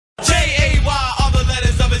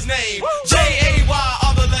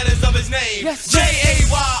name.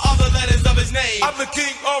 J-A-Y are the letters of his name. I'm the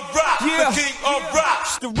king of rock, the king of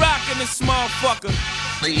rock. The rock in this motherfucker.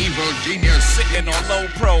 The evil genius Sitting on low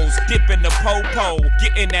pros, dipping the po-po,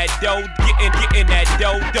 getting that dough, getting that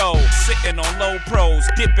dough. Sitting on low pros,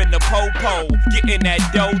 dipping the po-po, getting that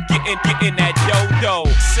dough, getting that dough.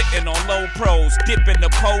 Sitting on low pros, dipping the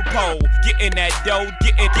po-po, getting that dough,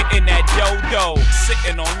 getting that dough.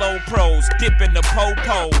 Sitting on low pros, dipping the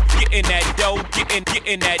po-po, getting that dough,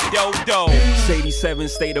 getting that dough. 87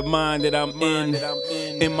 state of mind that I'm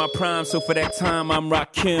in my prime, so for that time I'm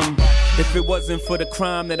Rakim. If it wasn't for the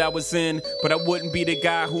crime that I was in, but I wouldn't be the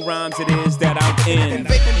guy who rhymes it is that I'm in.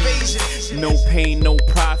 No pain, no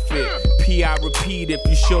profit. P.I. repeat if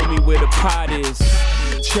you show me where the pot is.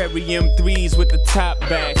 Cherry M3s with the top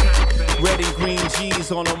back. Red and green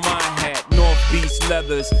G's on my hat. North Beach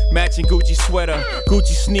leathers, matching Gucci sweater.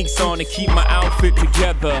 Gucci sneaks on to keep my outfit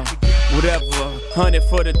together. Whatever, 100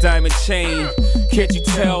 for the diamond chain. Can't you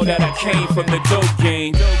tell that I came from the dope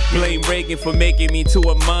game? Blame Reagan for making me to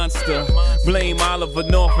a monster. Blame Oliver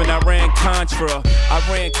North and I ran Contra. I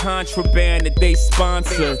ran contraband that they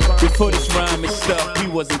sponsored. Before this rhyming stuff, we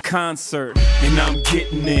was in concert. And I'm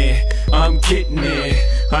getting it, I'm getting it.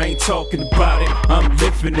 I ain't talking about it, I'm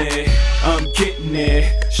living it. I'm getting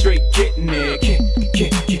it, straight getting it.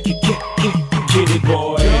 Get it,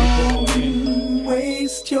 boy. Don't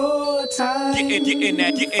waste your time. Getting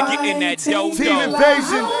that dough. Team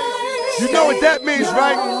invasion. You know what that means,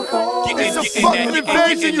 right? It's a fucking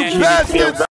invasion, you bastards.